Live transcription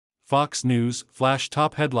Fox News flash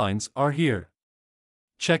top headlines are here.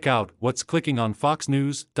 Check out what's clicking on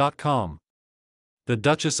foxnews.com. The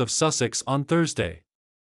Duchess of Sussex on Thursday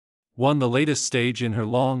won the latest stage in her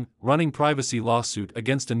long-running privacy lawsuit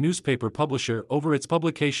against a newspaper publisher over its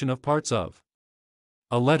publication of parts of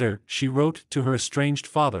a letter she wrote to her estranged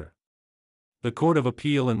father. The Court of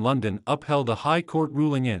Appeal in London upheld a High Court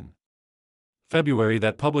ruling in February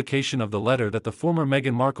that publication of the letter that the former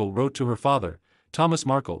Meghan Markle wrote to her father, Thomas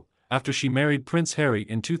Markle, after she married Prince Harry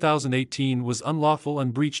in 2018 was unlawful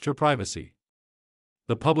and breached her privacy.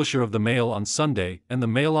 The publisher of the Mail on Sunday and the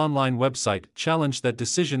Mail Online website challenged that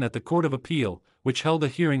decision at the Court of Appeal, which held a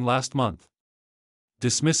hearing last month.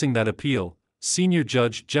 Dismissing that appeal, Senior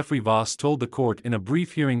Judge Geoffrey Voss told the court in a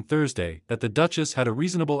brief hearing Thursday that the Duchess had a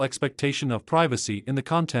reasonable expectation of privacy in the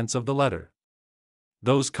contents of the letter.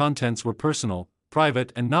 Those contents were personal,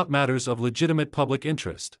 private, and not matters of legitimate public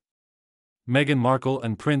interest. Meghan Markle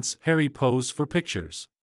and Prince Harry pose for pictures.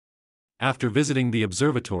 After visiting the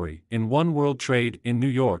observatory in One World Trade in New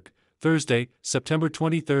York, Thursday, September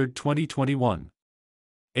 23, 2021.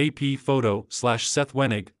 AP photo/Seth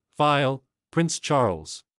Wenig, file, Prince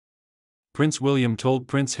Charles. Prince William told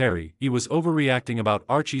Prince Harry he was overreacting about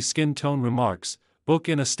Archie's skin tone remarks, book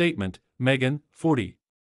in a statement. Meghan, 40,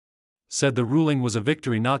 said the ruling was a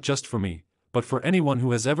victory not just for me, but for anyone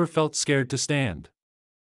who has ever felt scared to stand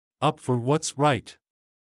up for what's right.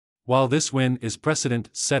 While this win is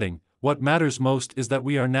precedent-setting, what matters most is that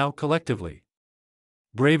we are now collectively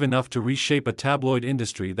brave enough to reshape a tabloid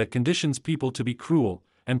industry that conditions people to be cruel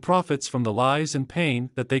and profits from the lies and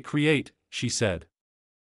pain that they create, she said.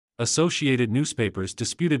 Associated newspapers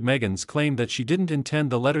disputed Meghan's claim that she didn't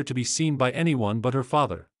intend the letter to be seen by anyone but her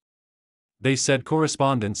father. They said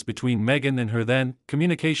correspondence between Meghan and her then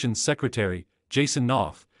communications secretary, Jason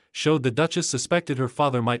Knopf, showed the Duchess suspected her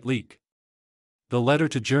father might leak the letter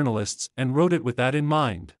to journalists and wrote it with that in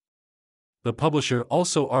mind. The publisher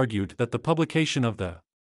also argued that the publication of the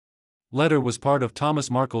letter was part of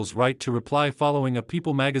Thomas Markle's right to reply following a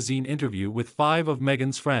People magazine interview with 5 of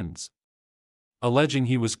Meghan's friends, alleging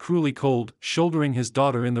he was cruelly cold, shouldering his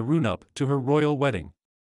daughter in the run-up to her royal wedding.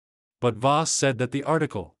 But Voss said that the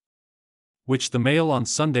article, which the Mail on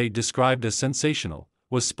Sunday described as sensational,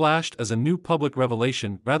 was splashed as a new public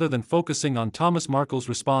revelation rather than focusing on Thomas Markle's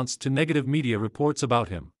response to negative media reports about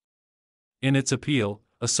him. In its appeal,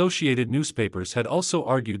 Associated Newspapers had also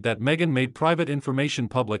argued that Meghan made private information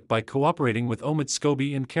public by cooperating with Omid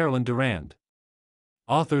Scobie and Carolyn Durand,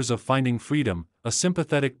 authors of Finding Freedom, a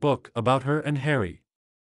sympathetic book about her and Harry.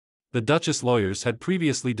 The Duchess lawyers had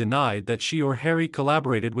previously denied that she or Harry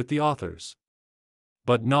collaborated with the authors.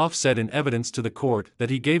 But Knopf said in evidence to the court that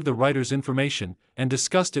he gave the writers information and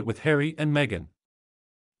discussed it with Harry and Meghan.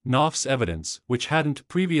 Knopf's evidence, which hadn't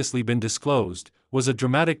previously been disclosed, was a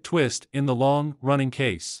dramatic twist in the long-running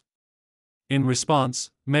case. In response,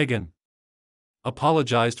 Meghan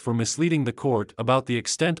apologized for misleading the court about the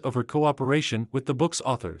extent of her cooperation with the book's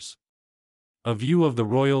authors. A view of the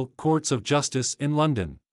Royal Courts of Justice in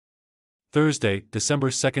London. Thursday, December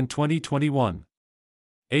 2, 2021.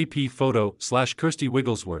 AP photo/Kirsty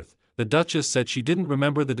Wigglesworth, the Duchess said she didn't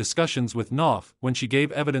remember the discussions with Knopf when she gave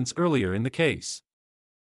evidence earlier in the case.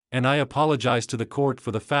 And I apologize to the court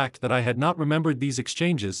for the fact that I had not remembered these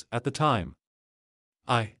exchanges at the time.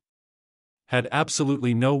 I had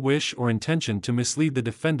absolutely no wish or intention to mislead the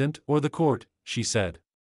defendant or the court, she said.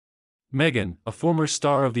 Meghan, a former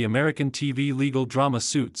star of the American TV legal drama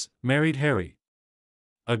Suits, married Harry,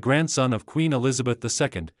 a grandson of Queen Elizabeth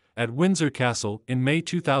II, at Windsor Castle in May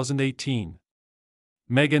 2018.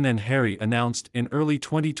 Meghan and Harry announced in early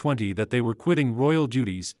 2020 that they were quitting royal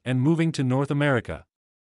duties and moving to North America,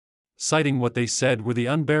 citing what they said were the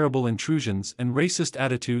unbearable intrusions and racist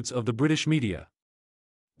attitudes of the British media.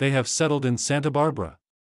 They have settled in Santa Barbara,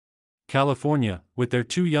 California, with their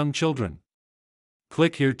 2 young children.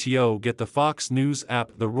 Click here to get the Fox News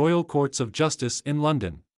app. The Royal Courts of Justice in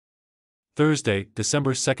London. Thursday,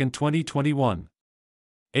 December 2, 2021.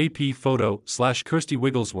 AP photo/Kirsty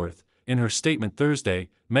Wigglesworth, in her statement Thursday,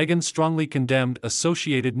 Meghan strongly condemned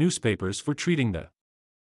Associated Newspapers for treating the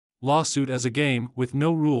lawsuit as a game with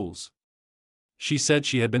no rules. She said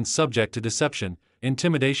she had been subject to deception,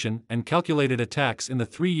 intimidation, and calculated attacks in the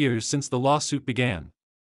 3 years since the lawsuit began.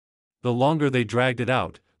 The longer they dragged it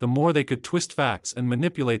out, the more they could twist facts and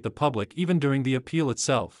manipulate the public even during the appeal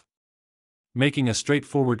itself, making a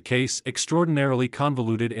straightforward case extraordinarily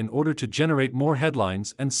convoluted in order to generate more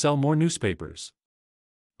headlines and sell more newspapers.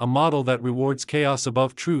 A model that rewards chaos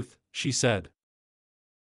above truth, she said.